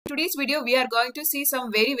today's video, we are going to see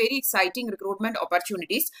some very exciting recruitment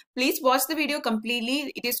opportunities. Please watch the video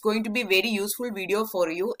completely. It is going to be very useful video for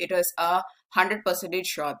you. It is a 100%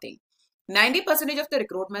 sure thing. 90% of the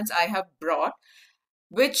recruitments I have brought,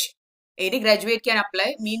 which any graduate can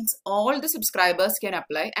apply, means all the subscribers can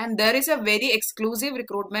apply, and there is a very exclusive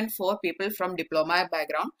recruitment for people from diploma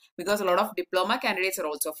background, because a lot of diploma candidates are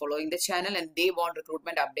also following the channel and they want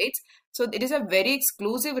recruitment updates. So it is a very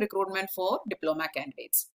exclusive recruitment for diploma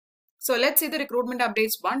candidates. So let's see the recruitment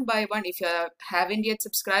updates one by one. If you haven't yet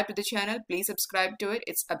subscribed to the channel, please subscribe to it.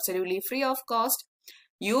 It's absolutely free of cost.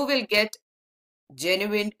 You will get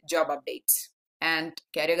genuine job updates and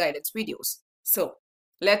career guidance videos. So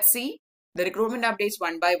let's see the recruitment updates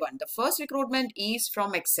one by one. The first recruitment is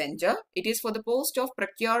from Accenture. It is for the post of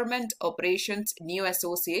Procurement Operations New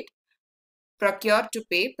Associate, Procure to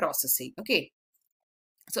Pay Processing. Okay.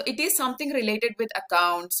 So it is something related with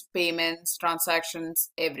accounts, payments,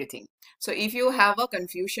 transactions, everything. So if you have a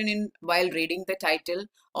confusion while reading the title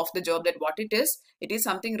of the job that what it is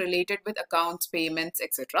something related with accounts, payments,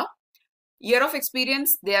 etc. Year of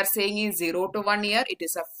experience, they are saying is 0 to 1 year. It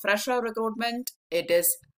is a fresher recruitment. It is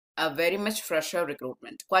a very much fresher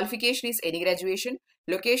recruitment. Qualification is any graduation.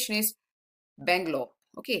 Location is Bangalore.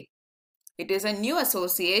 Okay. It is a new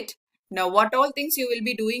associate. Now, what all things you will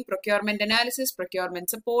be doing: procurement analysis, procurement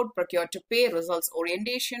support, procure to pay, results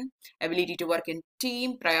orientation, ability to work in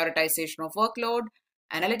team, prioritization of workload,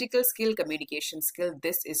 analytical skill, communication skill.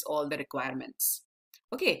 This is all the requirements.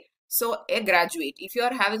 Okay. So a graduate, if you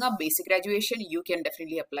are having a basic graduation, you can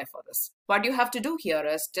definitely apply for this. What you have to do here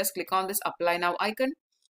is just click on this apply now icon.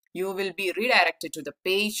 You will be redirected to the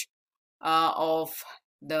page of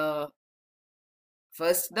the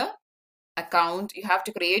account you have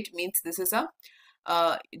to create. Means this is a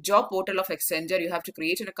job portal of Accenture. You have to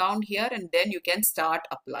create an account here and then you can start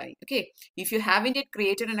applying. Okay. If you haven't yet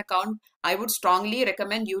created an account, I would strongly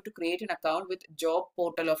recommend you to create an account with job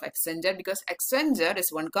portal of Accenture, because Accenture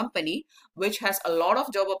is one company which has a lot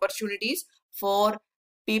of job opportunities for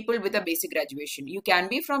people with a basic graduation. You can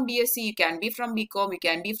be from BSc, you can be from BCom, you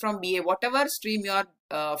can be from BA, whatever stream you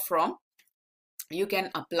are from, you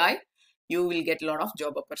can apply. You will get a lot of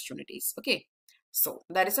job opportunities. Okay. So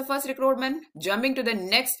that is the first recruitment. Jumping to the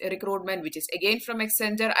next recruitment, which is again from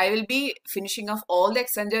Accenture. I will be finishing off all the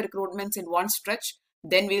Accenture recruitments in one stretch.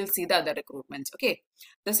 Then we will see the other recruitments. Okay.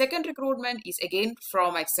 The second recruitment is again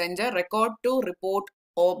from Accenture. Record to report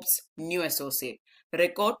ops new associate.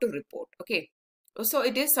 Record to report. Okay. So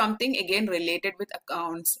it is something again related with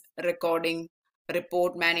accounts, recording,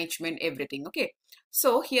 report management, everything. Okay.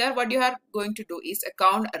 So here what you are going to do is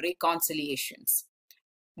account reconciliations.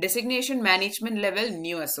 Designation management level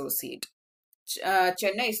new associate.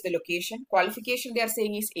 Chennai is the location. Qualification they are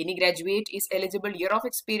saying is any graduate is eligible. Year of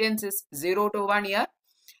experience is 0 to 1 year.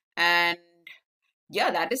 And yeah,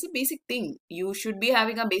 that is a basic thing. You should be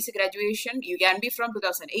having a basic graduation. You can be from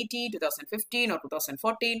 2018, 2015 or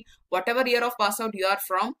 2014. Whatever year of pass out you are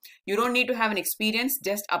from, you don't need to have an experience.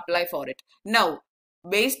 Just apply for it. Now,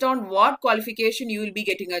 based on what qualification you will be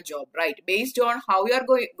getting a job, right? Based on how you are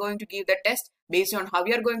going to give the test, based on how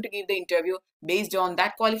you are going to give the interview, based on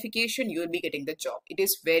that qualification, you will be getting the job. It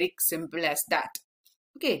is very simple as that.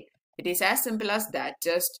 Okay. It is as simple as that.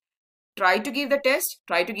 Just try to give the test,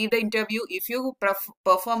 try to give the interview. If you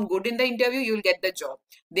perform good in the interview, you will get the job.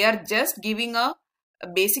 They are just giving a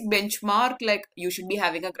basic benchmark, like you should be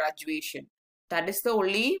having a graduation. That is the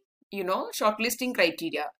only, shortlisting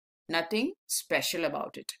criteria. Nothing special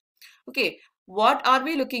about it. Okay. What are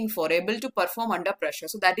we looking for? Able to perform under pressure.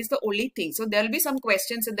 So that is the only thing. So there will be some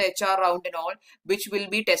questions in the HR round and all, which will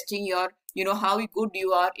be testing your, how good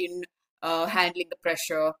you are in handling the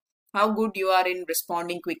pressure, how good you are in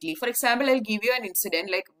responding quickly. For example, I'll give you an incident.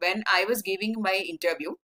 Like when I was giving my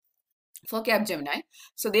interview for Capgemini,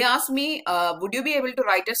 so they asked me, would you be able to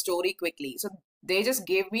write a story quickly? So they just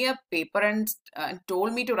gave me a paper and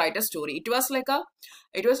told me to write a story. It was like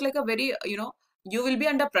a very, you will be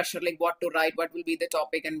under pressure, like what to write, what will be the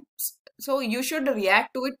topic. And so you should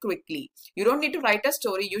react to it quickly. You don't need to write a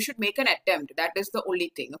story. You should make an attempt. That is the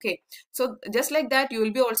only thing. Okay. So just like that, you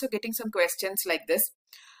will be also getting some questions like this.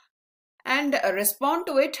 And respond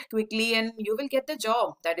to it quickly and you will get the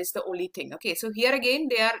job. That is the only thing. Okay. So here again,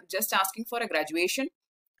 they are just asking for a graduation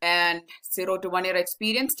and 0 to 1 year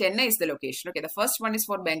experience. Chennai is the location. Okay. The first one is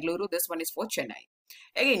for Bengaluru. This one is for Chennai.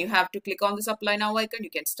 Again, you have to click on this apply now icon. You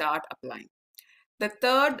can start applying. The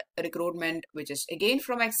third recruitment, which is again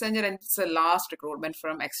from Accenture, and it's the last recruitment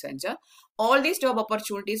from Accenture. All these job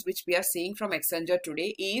opportunities which we are seeing from Accenture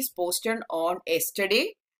today is posted on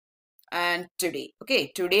yesterday and today.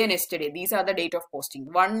 Okay, today and yesterday. These are the date of posting.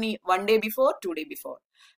 One day before, 2 days before.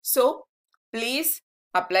 So please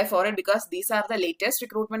apply for it because these are the latest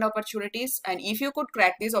recruitment opportunities, and if you could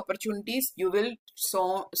crack these opportunities, you will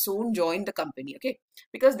so soon join the company, okay?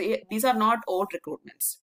 Because these are not old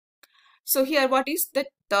recruitments. So here, what is the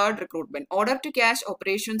third recruitment? Order to cash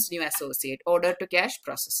operations new associate, order to cash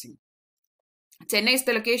processing. Chennai is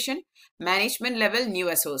the location. Management level new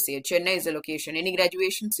associate. Chennai is the location. Any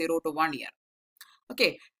graduation 0 to 1 year.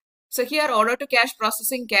 Okay. So here, order to cash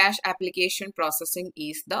processing, cash application processing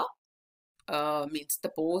is the means the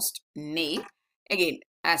post name. Again,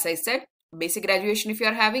 as I said, basic graduation if you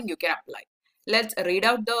are having, you can apply. Let's read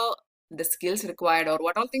out the skills required or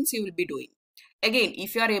what all things you will be doing. Again,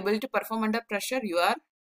 if you are able to perform under pressure,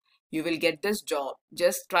 you will get this job.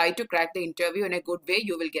 Just try to crack the interview in a good way,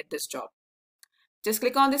 you will get this job. Just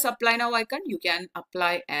click on this apply now icon. You can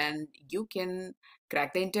apply and you can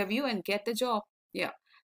crack the interview and get the job. Yeah.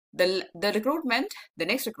 The recruitment, the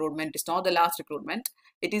next recruitment is not the last recruitment.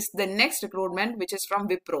 It is the next recruitment, which is from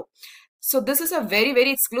Wipro. So this is a very,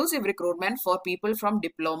 very exclusive recruitment for people from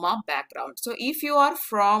diploma background. So if you are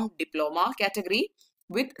from diploma category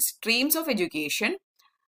with streams of education,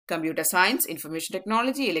 computer science, information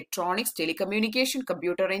technology, electronics, telecommunication,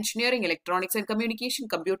 computer engineering, electronics and communication,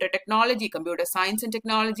 computer technology, computer science and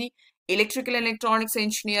technology, electrical and electronics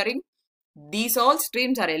engineering, these all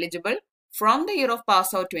streams are eligible from the year of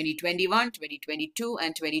pass out 2021, 2022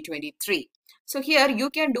 and 2023. So here you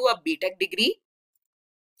can do a BTech degree.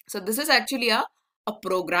 So this is actually a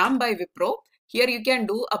program by Wipro. Here you can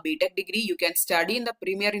do a BTech degree. You can study in the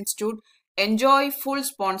Premier Institute. Enjoy full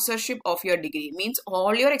sponsorship of your degree. Means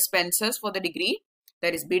all your expenses for the degree,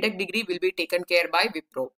 that is BTech degree, will be taken care by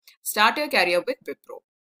Wipro. Start your career with Wipro.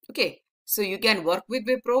 Okay. So you can work with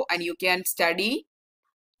Wipro and you can study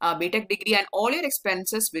a BTech degree and all your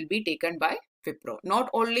expenses will be taken by Wipro. Not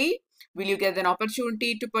only will you get an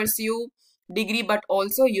opportunity to pursue degree, but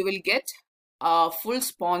also you will get full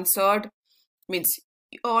sponsored, means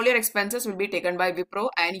all your expenses will be taken by Wipro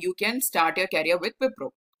and you can start your career with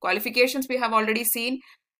Wipro. Qualifications we have already seen.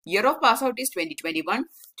 Year of pass out is 2021,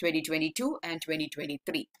 2022 and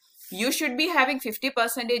 2023. You should be having 50%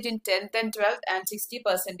 in 10th and 12th and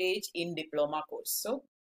 60% in diploma course. So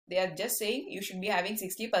they are just saying you should be having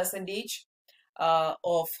 60%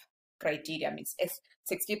 of criteria, means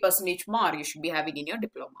 60% more you should be having in your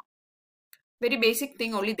diploma. Very basic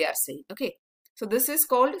thing only they are saying. Okay. So this is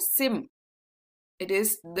called SIM.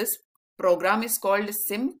 This program is called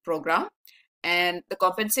SIM program, and the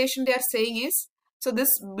compensation they are saying is, so this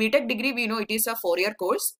BTech degree, we know it is a 4-year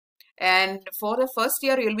course, and for the first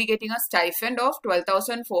year you will be getting a stipend of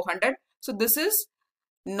 12,400. So this is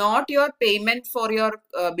not your payment for your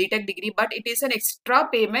BTech degree, but it is an extra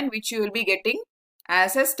payment which you will be getting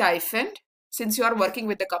as a stipend since you are working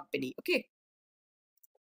with the company. Okay.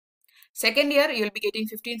 Second year you will be getting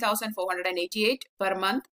 15,488 per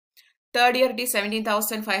month. Third year it is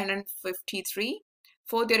 17,553.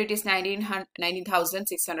 Fourth year it is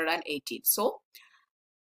 19,618. So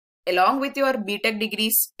along with your BTech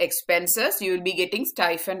degrees expenses, you will be getting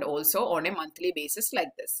stipend also on a monthly basis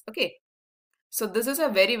like this. Okay. So this is a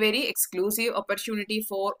very, very exclusive opportunity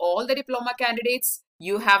for all the diploma candidates.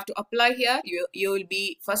 You have to apply here. You will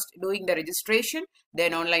be first doing the registration,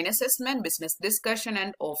 then online assessment, business discussion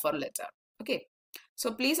and offer letter. Okay.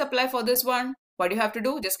 So please apply for this one. What you have to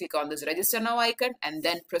do, just click on this register now icon and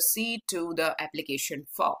then proceed to the application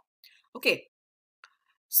form. Okay.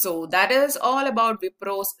 So that is all about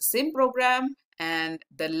Wipro's SIM program. And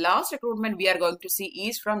the last recruitment we are going to see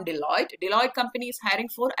is from Deloitte. Deloitte company is hiring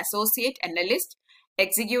for associate analyst,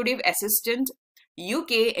 executive assistant,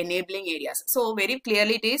 UK enabling areas. So very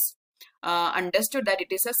clearly it is understood that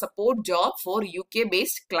it is a support job for UK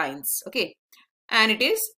based clients. Okay. And it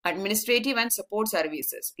is administrative and support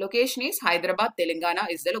services. Location is Hyderabad, Telangana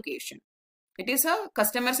is the location. It is a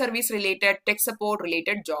customer service related, tech support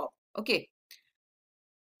related job. Okay.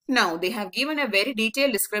 Now, they have given a very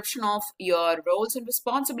detailed description of your roles and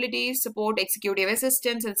responsibilities, support executive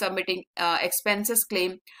assistants and submitting expenses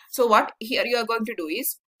claim. So what here you are going to do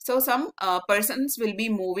is, so some persons will be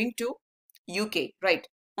moving to UK, right?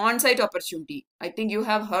 On-site opportunity. I think you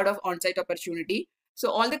have heard of on-site opportunity. So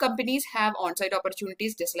all the companies have on-site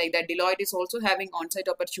opportunities just like that. Deloitte is also having on-site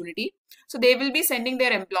opportunity. So they will be sending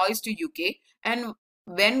their employees to UK, and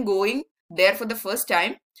when going there for the first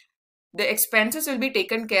time, the expenses will be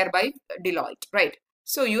taken care by Deloitte, right?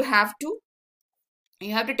 So you have to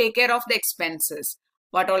take care of the expenses.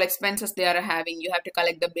 What all expenses they are having, you have to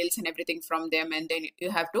collect the bills and everything from them, and then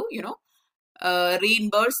you have to,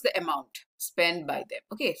 reimburse the amount spent by them.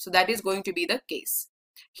 Okay, so that is going to be the case.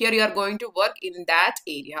 Here you are going to work in that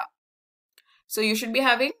area. So you should be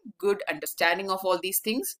having good understanding of all these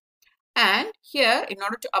things. And here, in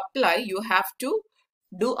order to apply, you have to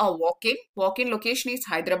do a walk-in. Walk-in location is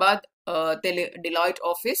Hyderabad Deloitte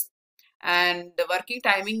office, and the working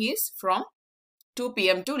timing is from 2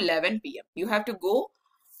 p.m. to 11 p.m. You have to go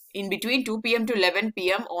in between 2 p.m. to 11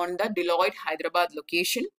 p.m. on the Deloitte Hyderabad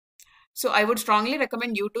location. So I would strongly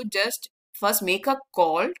recommend you to just first make a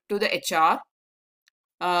call to the HR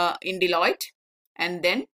in Deloitte and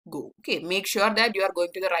then go. Okay, make sure that you are going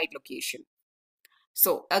to the right location.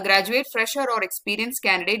 So a graduate, fresher or experienced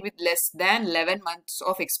candidate with less than 11 months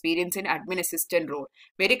of experience in admin assistant role.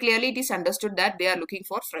 Very clearly it is understood that they are looking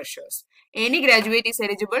for freshers. Any graduate is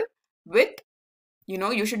eligible with,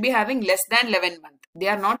 you should be having less than 11 months. They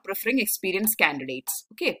are not preferring experienced candidates.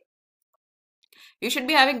 Okay. You should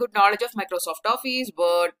be having good knowledge of Microsoft Office,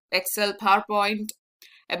 Word, Excel, PowerPoint,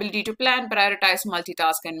 ability to plan, prioritize,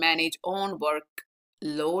 multitask, and manage own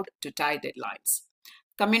workload to tight deadlines.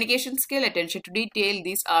 Communication skill, attention to detail,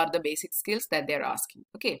 these are the basic skills that they're asking.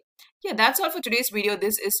 Okay. Yeah, that's all for today's video.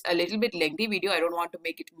 This is a little bit lengthy video. I don't want to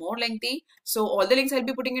make it more lengthy. So all the links I'll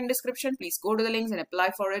be putting in description. Please go to the links and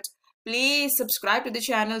apply for it. Please subscribe to the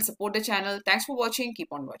channel, support the channel. Thanks for watching. Keep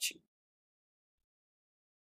on watching.